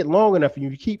play it long enough and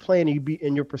you keep playing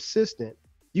and you're persistent,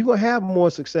 you're going to have more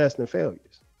success than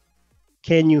failures.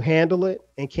 Can you handle it?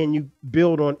 And can you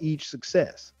build on each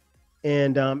success?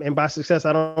 And by success,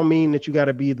 I don't mean that you got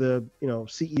to be the,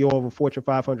 CEO of a Fortune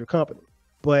 500 company,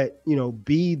 but,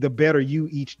 be the better you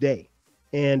each day.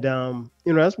 And,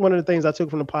 that's one of the things I took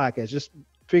from the podcast, just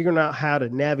figuring out how to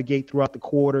navigate throughout the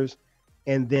quarters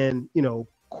and then,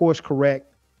 course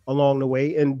correct along the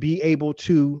way and be able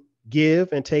to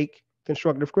give and take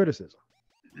constructive criticism.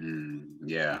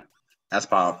 Yeah, that's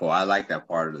powerful. I like that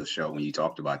part of the show when you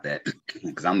talked about that,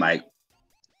 because I'm like,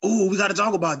 oh, we got to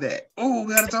talk about that. Oh,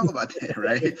 we got to talk about that,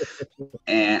 right?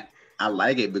 And I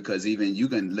like it because even you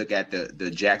can look at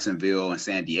the Jacksonville and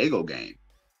San Diego game.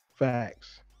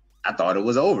 Facts. I thought it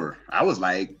was over. I was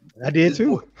like, I did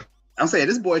too. I'm saying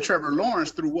this boy Trevor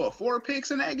Lawrence threw what, 4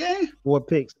 picks in that game? 4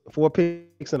 picks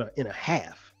in a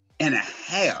half. And a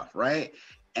half, right?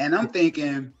 And I'm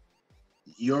thinking,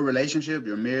 your relationship,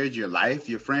 your marriage, your life,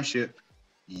 your friendship,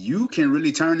 you can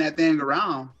really turn that thing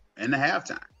around in the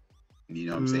halftime. You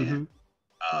know what I'm saying?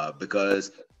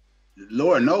 Because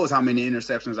Lord knows how many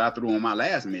interceptions I threw in my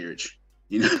last marriage.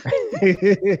 You know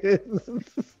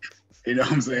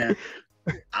what I'm saying?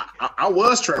 I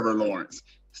was Trevor Lawrence.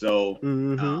 So,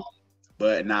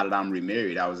 but now that I'm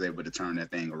remarried, I was able to turn that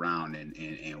thing around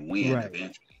and win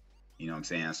eventually. You know what I'm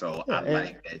saying? So I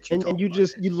like that.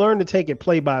 You learn to take it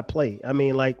play by play. I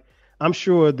mean, like, I'm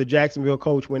sure the Jacksonville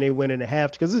coach, when they went into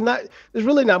half, because there's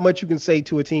really not much you can say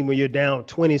to a team when you're down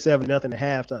 27-0 at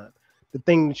halftime. The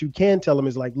thing that you can tell them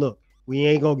is like, look, we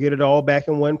ain't gonna get it all back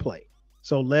in one play.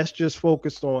 So let's just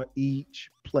focus on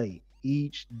each play,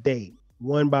 each day,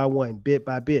 one by one, bit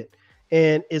by bit.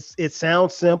 And it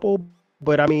sounds simple,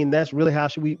 but I mean, that's really how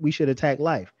we should attack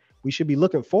life. We should be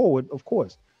looking forward, of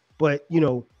course, but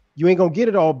you ain't gonna get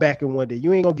it all back in one day.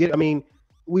 You ain't gonna get it. I mean,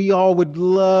 we all would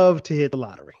love to hit the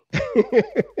lottery,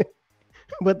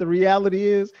 but the reality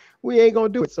is we ain't gonna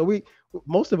do it. So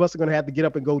most of us are gonna have to get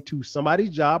up and go to somebody's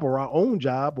job or our own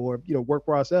job, or work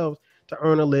for ourselves to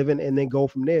earn a living and then go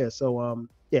from there. So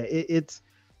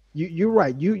you're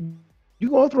right. You're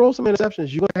gonna throw some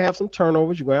interceptions. You're gonna have some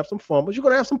turnovers. You're gonna have some fumbles. You're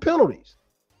gonna have some penalties.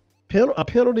 A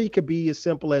penalty could be as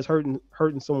simple as hurting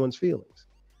someone's feelings.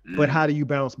 But how do you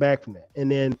bounce back from that?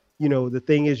 And then, the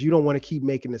thing is, you don't want to keep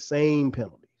making the same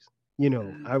penalties.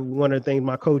 One of the things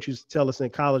my coach used to tell us in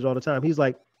college all the time, he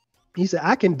said,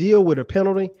 I can deal with a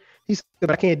penalty. He said,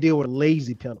 but I can't deal with a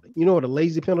lazy penalty. You know what a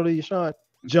lazy penalty is, Sean?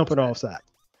 Jumping off sides.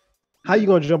 How you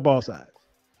going to jump off sides?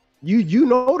 You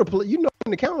know when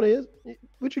the count is.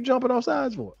 What you jumping off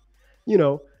sides for?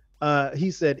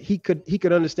 He said he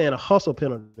could understand a hustle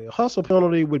penalty. A hustle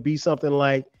penalty would be something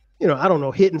like, I don't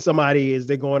know, hitting somebody as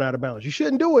they're going out of bounds. You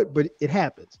shouldn't do it, but it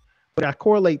happens. But I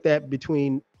correlate that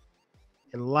between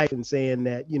in life and saying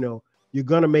that, you're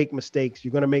going to make mistakes.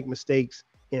 You're going to make mistakes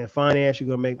in finance. You're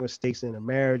going to make mistakes in a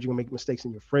marriage. You're going to make mistakes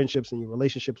in your friendships and your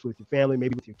relationships with your family,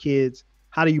 maybe with your kids.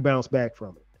 How do you bounce back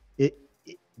from it?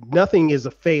 Nothing is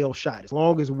a fail shot. As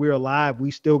long as we're alive,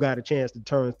 we still got a chance to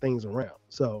turn things around.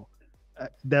 So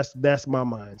that's my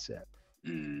mindset.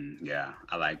 Yeah,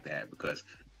 I like that, because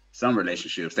some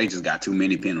relationships, they just got too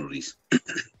many penalties.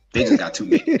 They just got too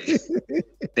many.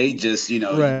 They just,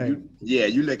 Right.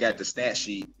 You look at the stat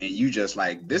sheet and you just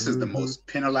like, this is the most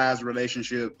penalized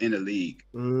relationship in the league.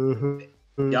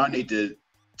 Y'all need to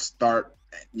start,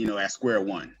 at square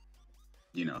one.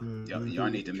 Y'all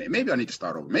need to, maybe I need to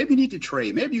start over. Maybe you need to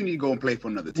trade. Maybe you need to go and play for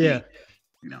another team.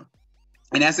 Yeah.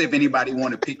 And that's if anybody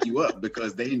want to pick you up,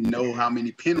 because they know how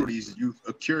many penalties you've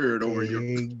accrued over your.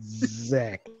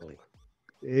 Exactly.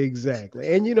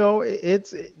 And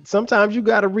it's sometimes you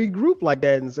got to regroup like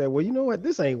that and say, well, you know what,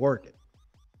 this ain't working.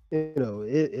 It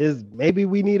is, maybe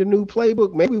we need a new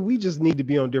playbook. Maybe we just need to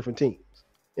be on different teams,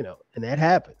 and that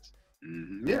happens.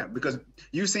 Yeah, because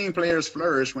you've seen players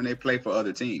flourish when they play for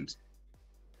other teams.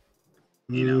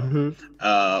 What's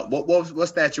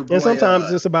that your boy? And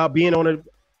sometimes it's about being on a.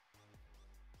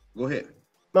 Go ahead.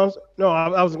 No,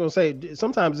 I was going to say,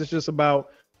 sometimes it's just about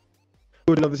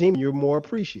with another team, you're more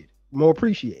appreciated.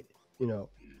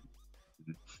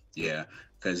 Yeah,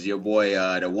 because your boy,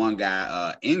 the one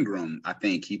guy, Ingram, I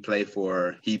think he played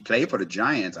for the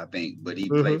Giants, I think, but he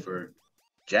played for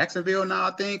Jacksonville now,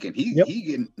 I think, and he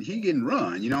getting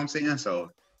run. You know what I'm saying?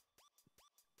 So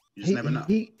you just never know.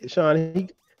 Sean,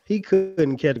 he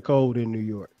couldn't catch a cold in New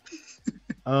York,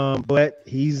 but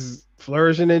he's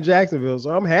flourishing in Jacksonville, so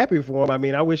I'm happy for him. I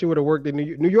mean, I wish it would have worked in New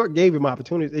York. New York gave him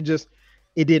opportunities.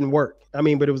 It didn't work. I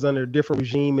mean, but it was under a different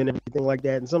regime and everything like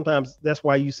that. And sometimes that's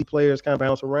why you see players kind of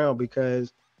bounce around,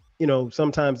 because,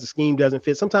 sometimes the scheme doesn't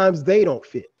fit. Sometimes they don't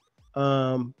fit.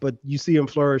 But you see them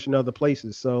flourish in other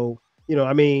places. So,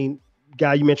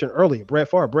 guy you mentioned earlier, Brett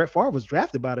Favre. Brett Favre was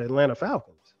drafted by the Atlanta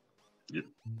Falcons. Yep.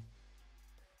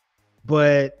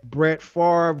 But Brett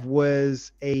Favre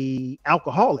was a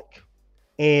alcoholic.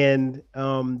 And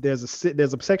there's a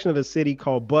section of the city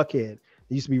called Buckhead.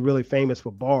 It used to be really famous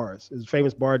for bars. It was a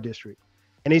famous bar district.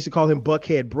 And they used to call him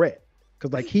Buckhead Brett,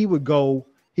 because like he would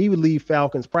leave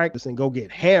Falcons practice and go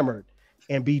get hammered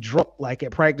and be drunk like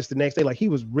at practice the next day. Like he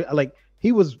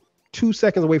was 2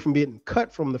 seconds away from being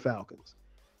cut from the Falcons.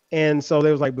 And so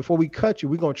they was like, before we cut you,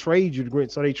 we're going to trade you to Green.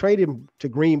 So they traded him to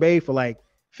Green Bay for like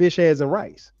fish heads and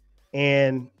rice.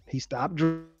 And he stopped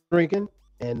drinking,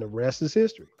 and the rest is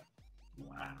history.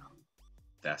 Wow.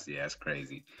 That's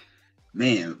crazy.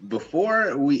 Man,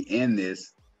 before we end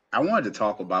this, I wanted to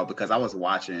talk about, because I was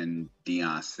watching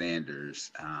Deion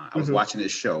Sanders. I was watching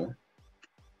this show,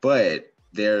 but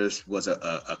there was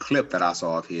a clip that I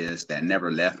saw of his that never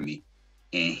left me.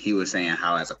 And he was saying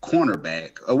how, as a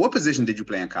cornerback, what position did you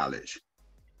play in college?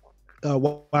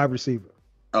 Wide receiver.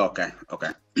 Okay.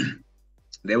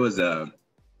 There was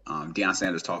Deion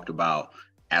Sanders talked about,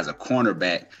 as a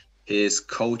cornerback, his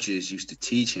coaches used to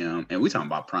teach him, and we're talking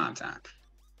about prime time.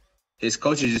 His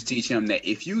coaches just teach him that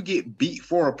if you get beat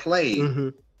for a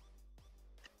play,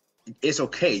 it's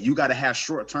okay. You got to have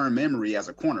short-term memory as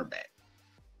a cornerback,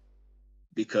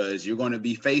 because you're going to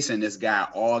be facing this guy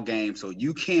all game. So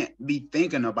you can't be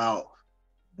thinking about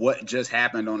what just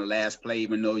happened on the last play,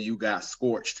 even though you got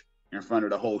scorched in front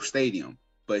of the whole stadium.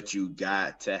 But you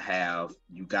got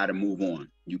to move on.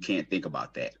 You can't think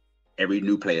about that. Every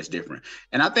new play is different.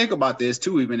 And I think about this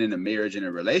too, even in a marriage and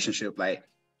a relationship. Like,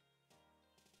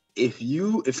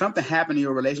 if something happened in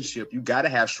your relationship, you got to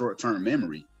have short-term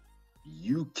memory.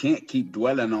 You can't keep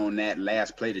dwelling on that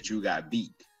last play that you got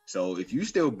beat. So if you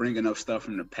still bringing up stuff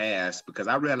from the past, because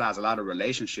I realize a lot of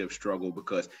relationships struggle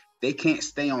because they can't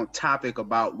stay on topic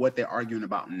about what they're arguing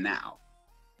about now.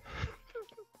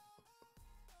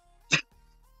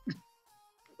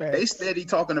 They steady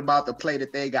talking about the play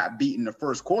that they got beat in the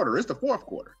first quarter. It's the fourth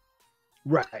quarter.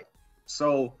 Right.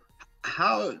 So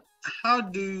how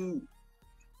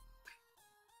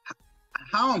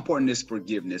important is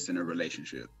forgiveness in a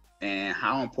relationship? And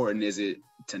how important is it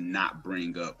to not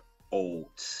bring up old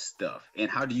stuff? And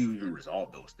how do you even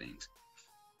resolve those things?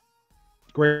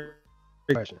 Great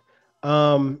question.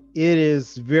 It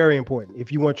is very important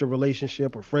if you want your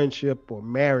relationship or friendship or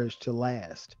marriage to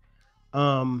last.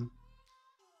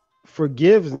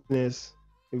 Forgiveness,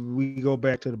 if we go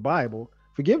back to the Bible,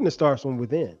 forgiveness starts from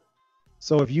within.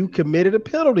 So if you committed a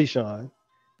penalty, Sean,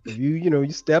 if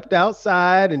you stepped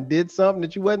outside and did something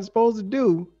that you wasn't supposed to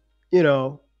do,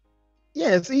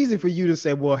 it's easy for you to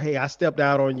say, well, hey, I stepped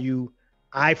out on you.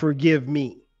 I forgive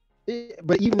me.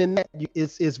 But even in that,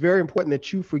 it's very important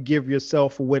that you forgive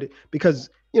yourself for what it, because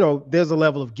there's a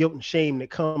level of guilt and shame that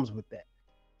comes with that.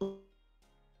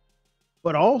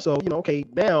 But also, okay,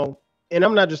 now, and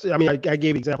I'm not just, I mean, I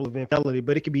gave an example of infidelity,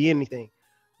 but it could be anything.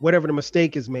 Whatever the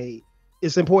mistake is made,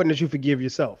 it's important that you forgive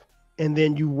yourself. And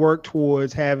then you work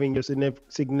towards having your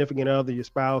significant other, your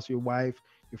spouse, your wife,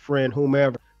 your friend,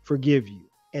 whomever, forgive you.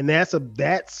 And that's a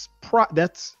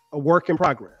work in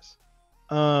progress.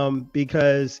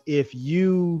 Because if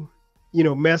you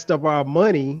messed up our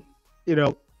money,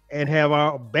 and have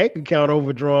our bank account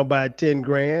overdrawn by 10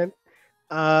 grand,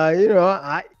 I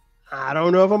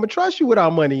don't know if I'm gonna trust you with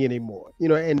our money anymore,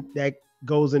 and that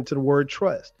goes into the word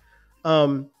trust.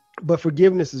 But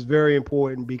forgiveness is very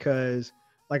important because,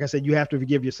 like I said, you have to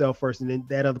forgive yourself first, and then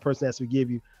that other person has to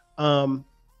forgive you.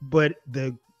 But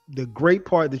the great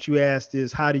part that you asked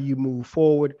is, how do you move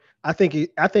forward? I think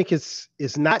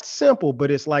it's not simple,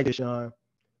 but it's like, Sean,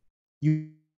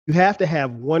 you have to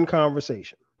have one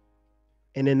conversation.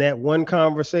 And in that one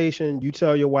conversation, you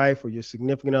tell your wife or your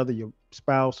significant other, your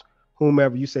spouse,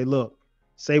 whomever, you say, look,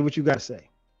 say what you got to say.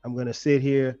 I'm going to sit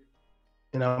here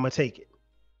and I'm going to take it.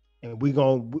 And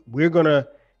we're going to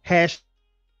hash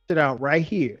it out right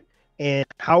here. And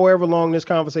however long this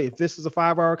conversation, if this is a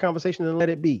 5-hour conversation, then let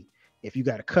it be. If you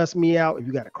got to cuss me out, if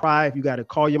you got to cry, if you got to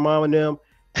call your mom and them,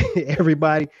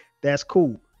 everybody, that's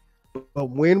cool. But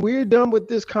when we're done with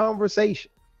this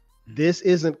conversation, this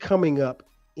isn't coming up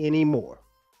anymore.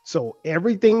 So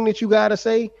everything that you got to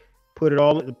say, put it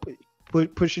all,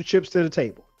 push your chips to the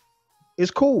table. It's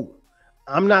cool.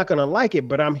 I'm not going to like it,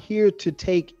 but I'm here to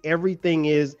take everything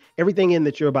in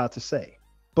that you're about to say.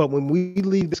 But when we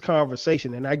leave this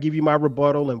conversation and I give you my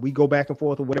rebuttal and we go back and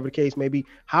forth or whatever the case may be,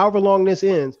 however long this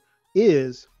ends,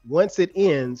 once it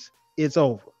ends, it's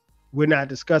over. We're not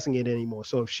discussing it anymore.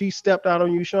 So if she stepped out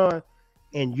on you, Sean,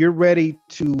 and you're ready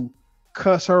to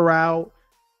cuss her out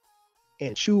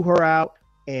and chew her out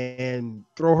and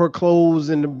throw her clothes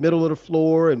in the middle of the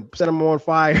floor and set them on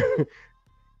fire,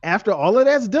 after all of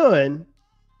that's done,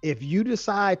 if you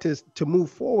decide to move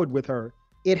forward with her,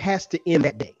 it has to end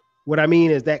that day. What I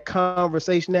mean is that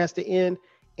conversation has to end,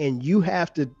 and you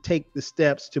have to take the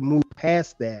steps to move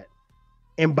past that.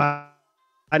 And by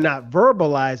not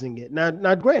verbalizing it,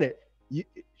 now granted,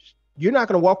 you're not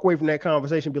going to walk away from that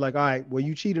conversation and be like, all right, well,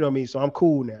 you cheated on me, so I'm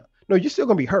cool now. No, you're still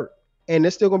going to be hurt. And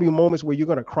there's still going to be moments where you're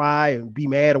going to cry and be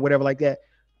mad or whatever like that.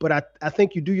 But I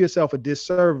think you do yourself a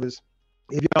disservice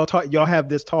if y'all have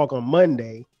this talk on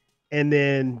Monday, and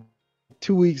then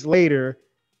 2 weeks later,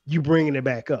 you bringing it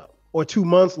back up. Or 2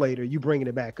 months later, you bringing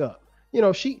it back up.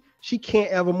 She can't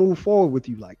ever move forward with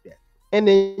you like that. And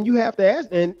then you have to ask,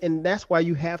 and that's why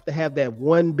you have to have that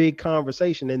one big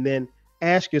conversation and then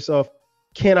ask yourself,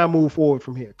 can I move forward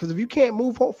from here? Because if you can't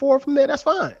move forward from there, that's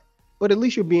fine. But at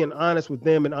least you're being honest with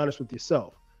them and honest with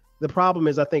yourself. The problem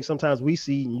is, I think sometimes we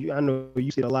see, I know you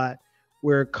see it a lot,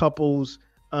 where couples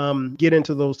get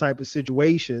into those type of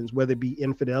situations, whether it be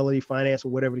infidelity, finance, or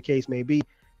whatever the case may be.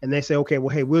 And they say, okay,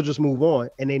 well, hey, we'll just move on.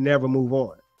 And they never move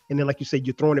on. And then, like you said,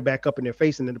 you're throwing it back up in their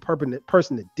face. And then the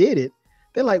person that did it,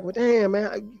 they're like, well, damn,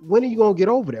 man, when are you going to get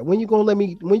over that? When you going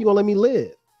to let me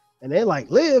live? And they're like,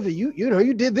 live?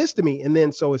 You did this to me. And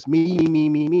then, so it's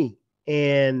me.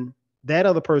 And that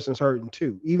other person's hurting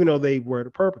too, even though they were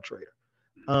the perpetrator.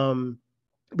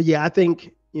 But yeah, I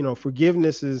think,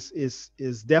 forgiveness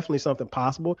is definitely something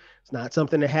possible. It's not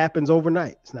something that happens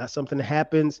overnight. It's not something that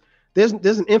happens. There's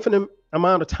an infinite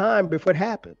amount of time before it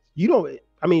happens.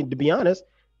 To be honest,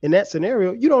 in that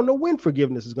scenario, you don't know when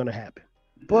forgiveness is going to happen,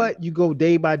 but you go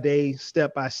day by day,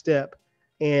 step by step.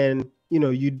 And,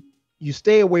 you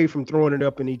stay away from throwing it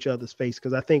up in each other's face.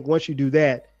 Cause I think once you do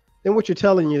that, then what you're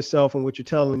telling yourself and what you're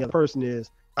telling the other person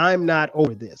is, I'm not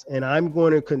over this. And I'm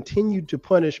going to continue to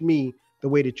punish me the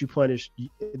way that you punished.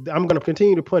 I'm going to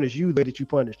continue to punish you the way that you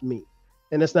punished me.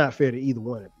 And that's not fair to either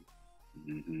one of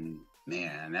you. Mm-hmm.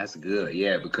 Man, that's good.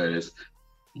 Yeah, because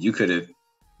you could have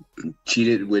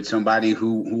cheated with somebody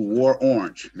who wore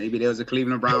orange. Maybe there was a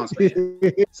Cleveland Browns fan.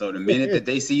 So the minute that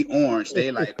they see orange, they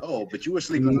like, oh, but you were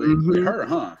sleeping with her,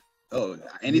 huh? Oh,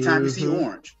 anytime you see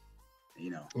orange,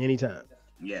 Anytime.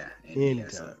 Yeah. Anytime. Yeah,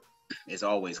 so it's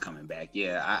always coming back.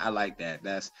 Yeah, I like that.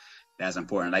 That's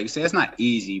important. Like you said, it's not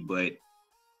easy, but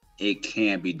it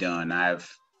can be done.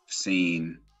 I've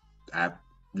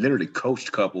literally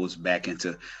coached couples back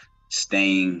into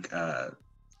staying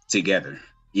together,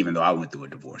 even though I went through a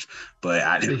divorce. But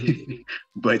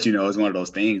but it's one of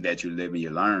those things that you live and you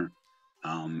learn,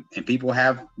 and people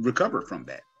have recovered from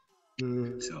that.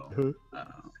 So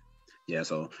yeah,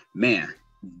 so man,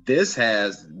 This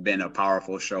has been a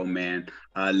powerful show, man.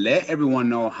 Let everyone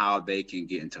know how they can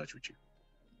get in touch with you.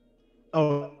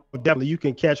 Oh, definitely. You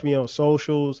can catch me on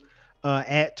socials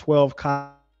at 12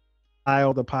 Kyle.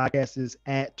 The podcast is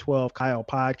at 12 Kyle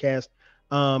Podcast.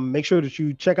 Make sure that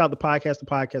you check out the podcast. The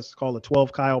podcast is called the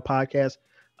 12 Kyle Podcast.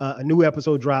 A new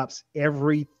episode drops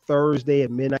every Thursday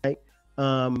at midnight.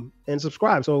 And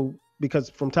subscribe. So, because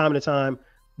from time to time,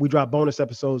 we drop bonus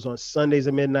episodes on Sundays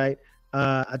at midnight.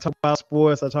 I talk about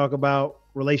sports. I talk about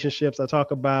relationships. I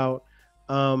talk a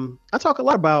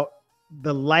lot about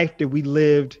the life that we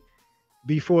lived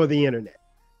before the internet,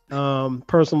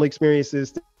 personal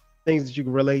experiences, things that you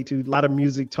can relate to. A lot of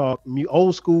music talk,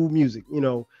 old school music,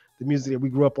 the music that we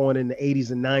grew up on in the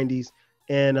 80s and 90s.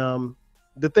 And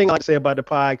the thing I like to say about the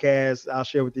podcast, I'll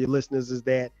share with your listeners, is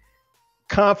that,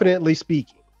 confidently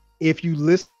speaking, if you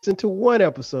listen to one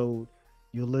episode,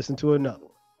 you'll listen to another one.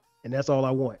 And that's all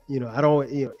I want.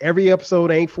 Every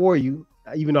episode ain't for you,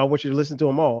 even though I want you to listen to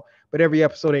them all, but every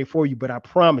episode ain't for you. But I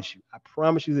promise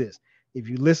you this. If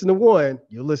you listen to one,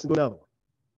 you'll listen to another one.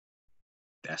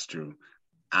 That's true.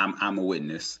 I'm a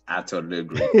witness. I totally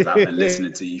agree. Because I've been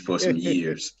listening to you for some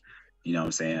years. You know what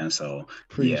I'm saying? So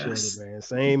appreciate it, man.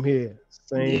 Same here.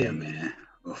 Here. Man.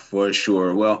 For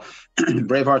sure. Well,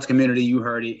 Bravehearts community, you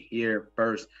heard it here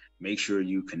first. Make sure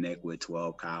you connect with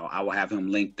 12 Kyle. I will have him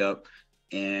linked up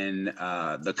in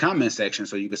the comment section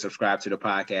so you can subscribe to the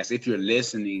podcast. If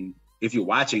you're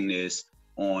watching this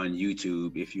on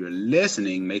YouTube, if you're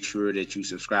listening, make sure that you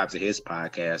subscribe to his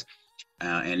podcast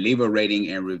and leave a rating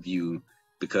and review,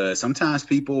 because sometimes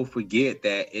people forget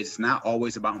that it's not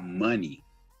always about money.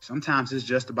 Sometimes it's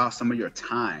just about some of your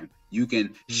time. You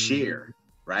can share,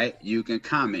 right? You can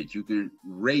comment, you can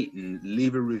rate and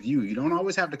leave a review. You don't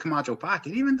always have to come out your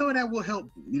pocket, even though that will help,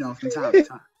 from time to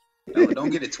time. Don't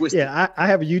get it twisted. Yeah, I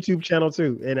have a YouTube channel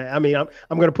too, and I'm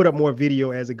going to put up more video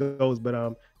as it goes.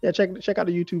 But check out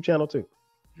the YouTube channel too.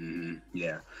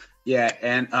 Yeah,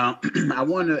 and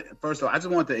first of all, I just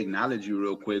want to acknowledge you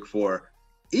real quick for,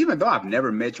 even though I've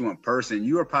never met you in person,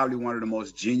 you are probably one of the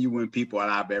most genuine people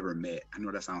I've ever met. I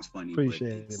know that sounds funny.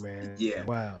 Appreciate it, man. Yeah.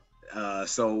 Wow.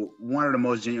 So one of the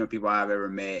most genuine people I've ever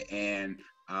met, and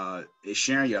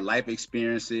sharing your life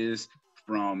experiences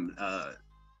from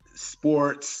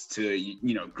sports to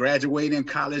graduating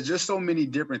college, just so many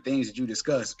different things that you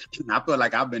discuss. I feel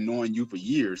like I've been knowing you for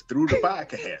years through the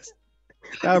podcast.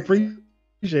 I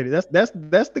appreciate it.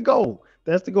 That's the goal.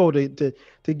 That's the goal,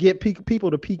 to get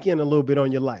people to peek in a little bit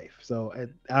on your life. So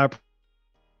I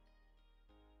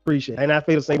appreciate it. And I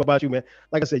feel the same about you, man.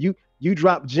 Like I said, you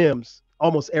drop gems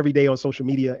almost every day on social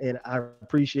media, and I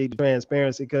appreciate the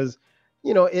transparency, because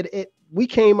we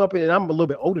came up in, and I'm a little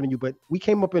bit older than you, but we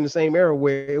came up in the same era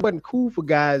where it wasn't cool for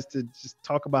guys to just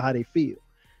talk about how they feel,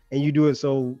 and you do it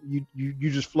so you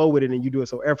just flow with it, and you do it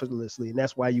so effortlessly, and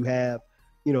that's why you have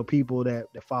people that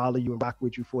follow you and rock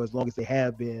with you for as long as they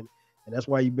have been, and that's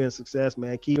why you've been a success,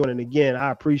 man. Keep on. And again,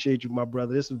 I appreciate you, my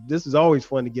brother. This is always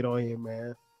fun to get on here,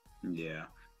 man. Yeah.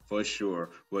 For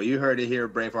sure. Well, you heard it here,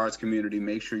 Bravehearts community.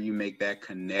 Make sure you make that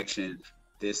connection.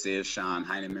 This is Sean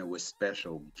Heineman with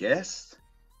special guest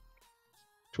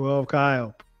 12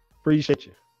 Kyle. Appreciate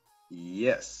you.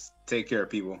 Yes. Take care,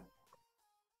 people.